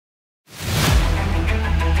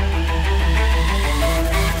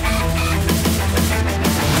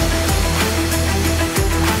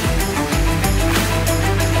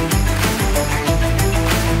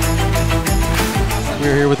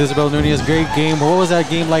with Isabelle Nunez. Great game. What was that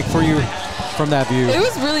game like for you from that view? It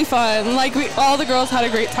was really fun. Like all the girls had a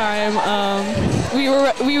great time. We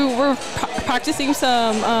were practicing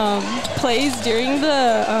some plays during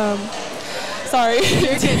the.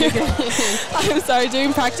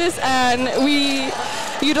 During practice, and we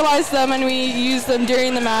utilized them and we used them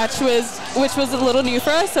during the match, which was a little new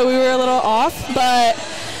for us, so we were a little off, but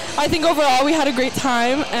I think overall we had a great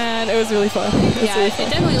time and it was really fun. It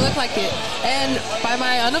definitely looked like it. And by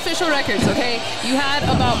my unofficial records, okay, you had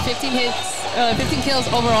about 15 hits, 15 kills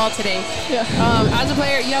overall today. Yeah. As a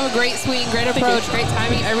player, you have a great swing, great approach, great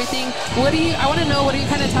timing, everything. I want to know, what are you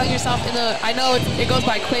kind of telling yourself I know it goes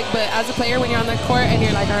by quick, but as a player, when you're on the court and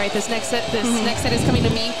you're like, all right, this next set is coming to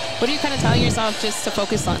me, what are you kind of telling yourself just to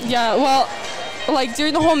focus on? Yeah, well, like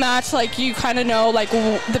during the whole match, like you kind of know like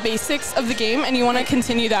the basics of the game and you want to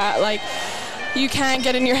continue that. Like you can't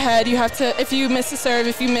get in your head. You have to, if you miss a serve,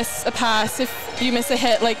 if you miss a pass, if you miss a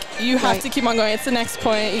hit, like you have to keep on going. It's the next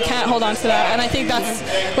point. You can't hold on to that. And I think that's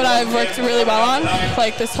what I've worked really well on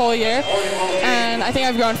like this whole year. And I think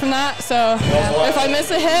I've grown from that. So if I miss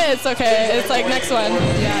a hit, it's okay. It's like next one.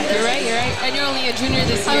 Yeah, you're right. And you're only a junior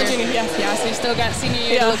this year. I'm a junior, yes. Yeah, so you still got senior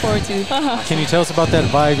year to look forward to. Can you tell us about that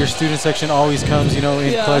vibe? Your student section always comes, in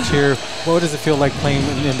clutch here. What does it feel like playing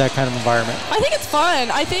in that kind of environment? I think it's fun.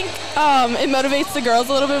 I think it motivates the girls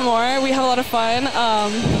a little bit more. We have a lot of fun.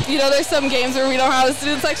 There's some games where we don't have a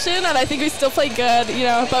student section, and I think we still play good,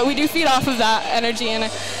 but we do feed off of that energy, and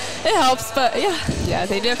it helps, but yeah,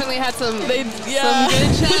 they definitely had some good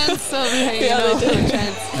chance. Good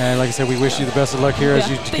chance. And like I said, we wish you the best of luck here as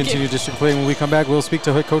you continue district play. When we come back, we'll speak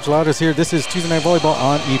to head coach Lares here. This is Tuesday Night Volleyball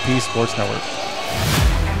on EP Sports Network.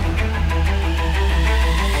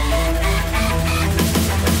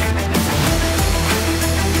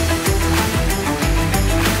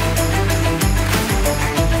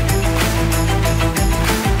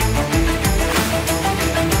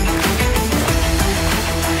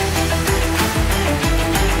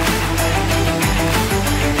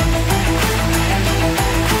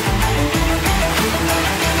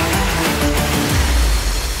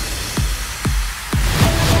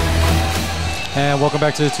 And welcome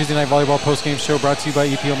back to the Tuesday Night Volleyball postgame show brought to you by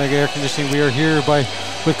EP Omega Air Conditioning. We are here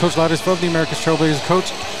with Coach Lares from the America's Trailblazers.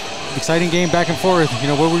 Coach, exciting game back and forth.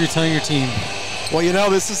 What were you telling your team? Well,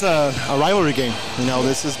 this is a rivalry game.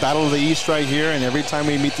 This is Battle of the East right here, and every time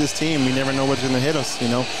we meet this team, we never know what's going to hit us. You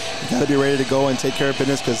got to be ready to go and take care of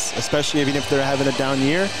business, because especially even if they're having a down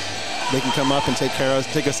year, they can come up and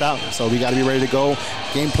take us out. So we got to be ready to go.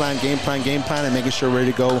 Game plan, and making sure we're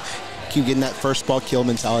ready to go. Keep getting that first ball kill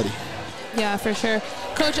mentality. Yeah, for sure.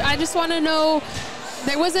 Coach, I just want to know,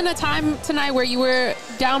 there wasn't a time tonight where you were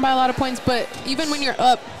down by a lot of points, but even when you're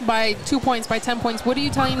up by 2 points, by 10 points, what are you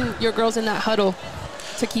telling your girls in that huddle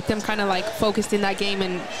to keep them kind of like focused in that game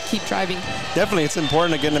and keep driving? Definitely, it's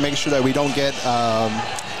important again to make sure that we don't get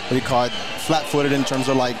flat-footed in terms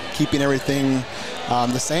of like keeping everything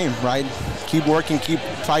the same, right? Keep working, keep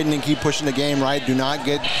fighting, and keep pushing the game, right? Do not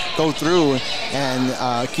go through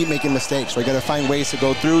and keep making mistakes. We got to find ways to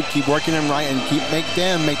go through, keep working them right, and make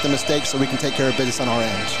them make the mistakes so we can take care of business on our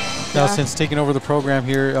end. Now, since taking over the program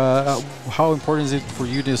here, how important is it for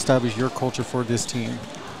you to establish your culture for this team?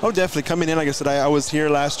 Oh, definitely. Coming in, like I said, I was here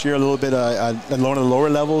last year a little bit on the lower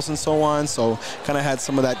levels and so on, so kind of had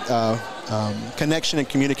some of that connection and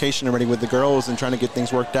communication already with the girls and trying to get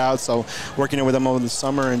things worked out. So working with them over the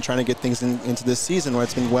summer and trying to get things into this season where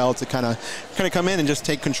it's been well to kind of come in and just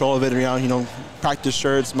take control of it. Practice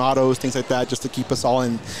shirts, mottos, things like that, just to keep us all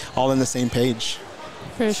in the same page.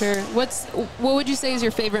 For sure. What would you say is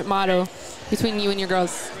your favorite motto between you and your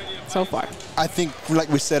girls so far? I think, like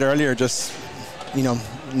we said earlier, just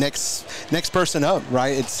next person up,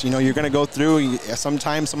 right? It's you're going to go through.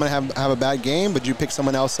 Sometimes someone have a bad game, but you pick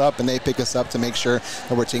someone else up and they pick us up to make sure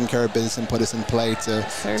that we're taking care of business and put us in play to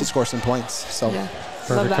score some points. So. Yeah.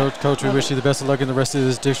 Perfect. Coach, we wish you the best of luck in the rest of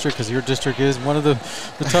this district, because your district is one of the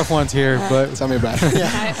tough ones here. But tell me about it.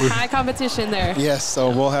 High competition there. Yes, so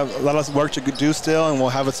we'll have a lot of work to do still, and we'll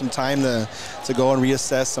have some time to go and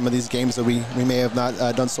reassess some of these games that we may have not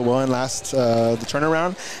done so well in the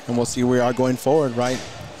turnaround, and we'll see where we are going forward, right?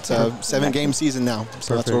 It's a 7-game season now,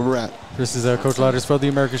 so that's where we're at. This is Coach Lares from the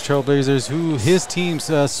America's Trailblazers, his team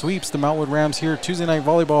sweeps the Mountwood Rams here Tuesday Night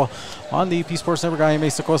Volleyball on the EP Sports Network. I am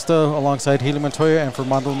Mesa Costa alongside Haley Montoya and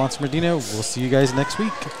Fernando Montemedina. We'll see you guys next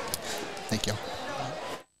week. Thank you.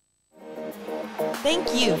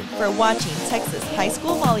 Thank you for watching Texas High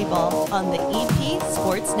School Volleyball on the EP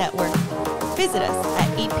Sports Network. Visit us at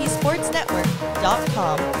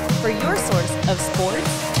epsportsnetwork.com for your source of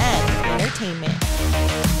sports and entertainment.